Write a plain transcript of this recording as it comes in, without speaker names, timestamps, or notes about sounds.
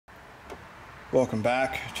Welcome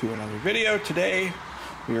back to another video. Today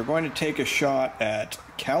we are going to take a shot at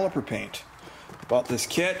caliper paint. I bought this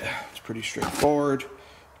kit. It's pretty straightforward. It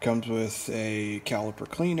comes with a caliper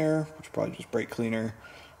cleaner, which is probably just brake cleaner.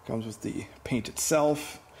 It comes with the paint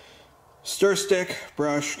itself, stir stick,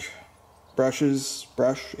 brush,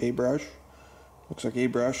 a brush, looks like a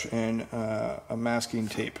brush, and a masking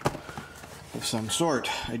tape of some sort.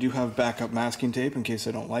 I do have backup masking tape in case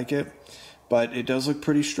I don't like it. But it does look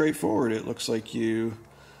pretty straightforward. It looks like you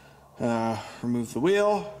remove the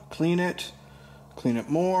wheel, clean it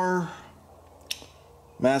more,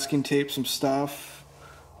 masking tape some stuff,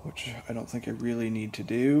 which I don't think I really need to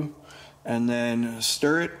do, and then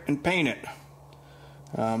stir it and paint it.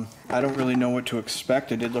 I don't really know what to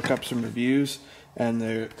expect. I did look up some reviews, and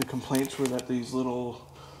the complaints were that these little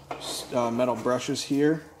metal brushes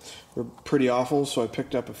here were pretty awful, so I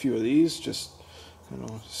picked up a few of these, just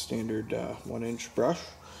standard 1-inch brush.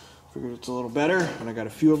 Figured it's a little better, and I got a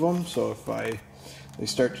few of them, so if they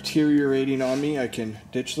start deteriorating on me, I can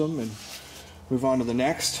ditch them and move on to the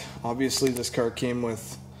next. Obviously this car came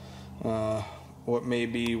with what may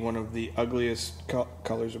be one of the ugliest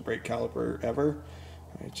colors of brake caliper ever.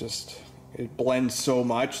 It blends so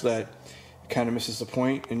much that it kind of misses the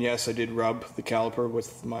point. And yes, I did rub the caliper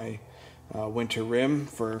with my winter rim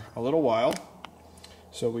for a little while.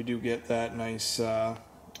 So we do get that nice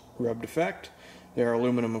rubbed effect. They are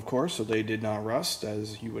aluminum, of course, so they did not rust,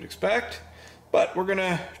 as you would expect. But we're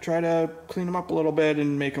gonna try to clean them up a little bit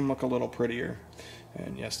and make them look a little prettier.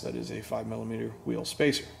 And yes, that is a 5mm wheel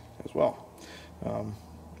spacer as well.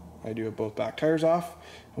 I do have both back tires off,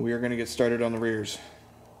 and we are gonna get started on the rears.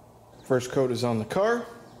 First coat is on the car.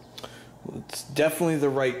 It's definitely the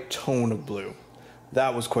right tone of blue.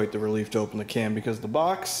 That was quite the relief to open the can, because the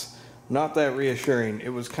box, not that reassuring. It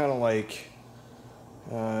was kind of like,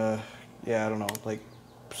 yeah, I don't know, like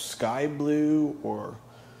sky blue or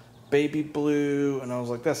baby blue, and I was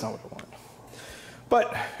like, that's not what I want.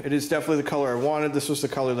 But it is definitely the color I wanted. This was the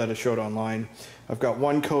color that I showed online. I've got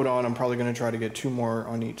one coat on. I'm probably going to try to get 2 more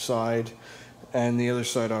on each side, and the other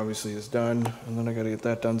side obviously is done, and then I got to get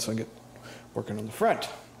that done so I get working on the front.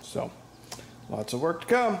 So lots of work to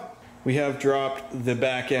come. We have dropped the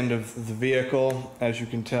back end of the vehicle. As you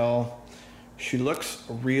can tell, she looks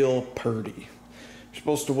real purty. You're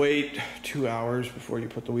supposed to wait 2 hours before you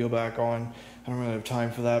put the wheel back on. I don't really have time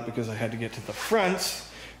for that because I had to get to the fronts,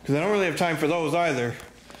 because I don't really have time for those either.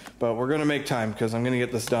 But we're gonna make time because I'm gonna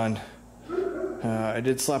get this done. I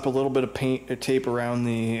did slap a little bit of tape around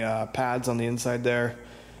the pads on the inside there,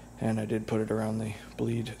 and I did put it around the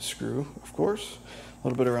bleed screw, of course. A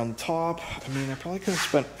little bit around the top. I mean, I probably could have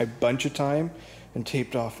spent a bunch of time and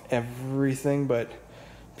taped off everything, but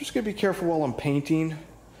I'm just gonna be careful while I'm painting.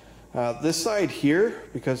 This side here,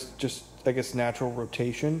 because just, I guess, natural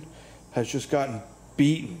rotation, has just gotten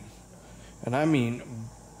beaten. And I mean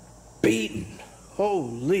beaten.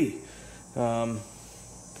 Holy.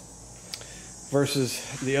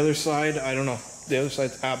 Versus the other side, I don't know. The other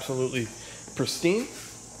side's absolutely pristine.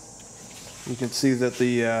 You can see that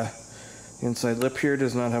the inside lip here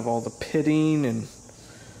does not have all the pitting and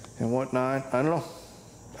whatnot. I don't know.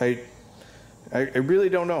 I really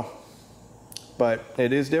don't know. But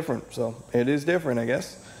it is different, so it is different, I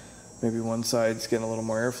guess. Maybe one side's getting a little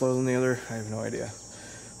more airflow than the other. I have no idea.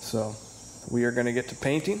 So we are going to get to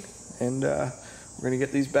painting, and we're going to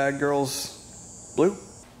get these bad girls blue.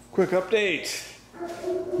 Quick update.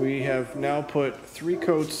 We have now put 3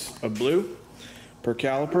 coats of blue per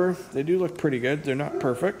caliper. They do look pretty good. They're not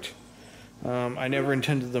perfect. I never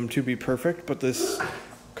intended them to be perfect, but this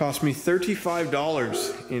cost me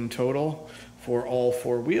 $35 in total for all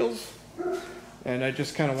 4 wheels. And I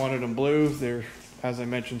just kind of wanted them blue. They're, as I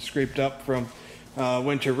mentioned, scraped up from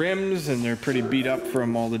winter rims, and they're pretty beat up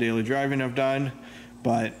from all the daily driving I've done.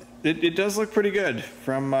 But it does look pretty good.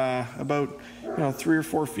 From about 3 or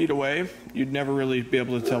 4 feet away, you'd never really be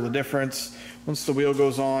able to tell the difference. Once the wheel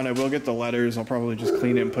goes on, I will get the letters. I'll probably just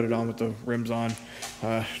clean it and put it on with the rims on.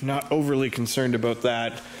 Not overly concerned about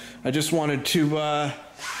that. I just wanted to, I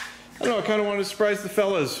don't know, I kind of wanted to surprise the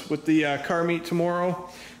fellas with the car meet tomorrow.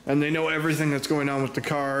 And they know everything that's going on with the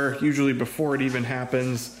car, usually before it even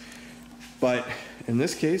happens. But in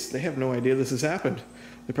this case, they have no idea this has happened.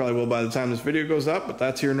 They probably will by the time this video goes up, but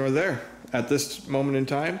that's here nor there. At this moment in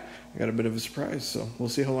time, I got a bit of a surprise, so we'll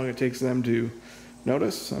see how long it takes them to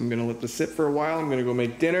notice. I'm gonna let this sit for a while. I'm gonna go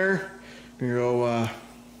make dinner. I'm gonna go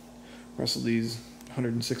wrestle these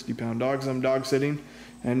 160-pound dogs I'm dog sitting,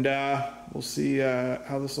 and we'll see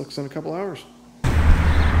how this looks in a couple hours.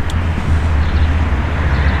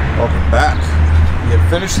 Welcome back. We have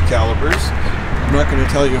finished the calipers. I'm not going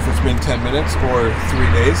to tell you if it's been 10 minutes or 3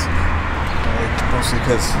 days. Mostly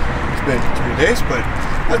because it's been 3 days, but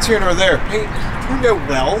that's here nor there. Paint turned out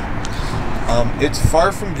well. It's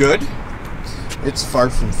far from good. It's far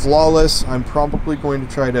from flawless. I'm probably going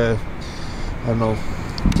to try to, I don't know,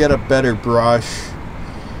 get a better brush,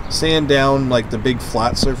 sand down like the big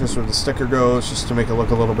flat surface where the sticker goes, just to make it look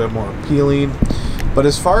a little bit more appealing. But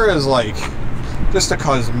as far as like just the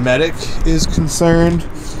cosmetic is concerned,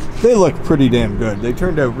 they look pretty damn good. They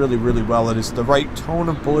turned out really, really well. It is the right tone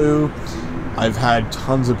of blue. I've had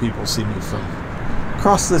tons of people see me from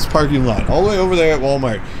across this parking lot, all the way over there at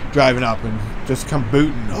Walmart, driving up and just come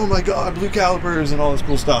booting, oh my god, blue calipers and all this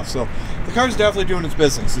cool stuff. So the car's definitely doing its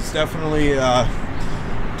business. It's definitely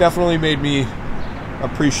made me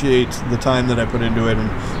appreciate the time that I put into it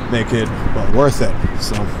and make it, well, worth it.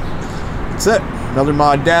 So that's it. Another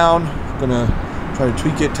mod down. Gonna try to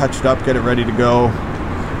tweak it, touch it up, get it ready to go.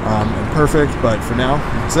 And perfect, but for now,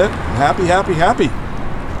 that's it. I'm happy, happy, happy.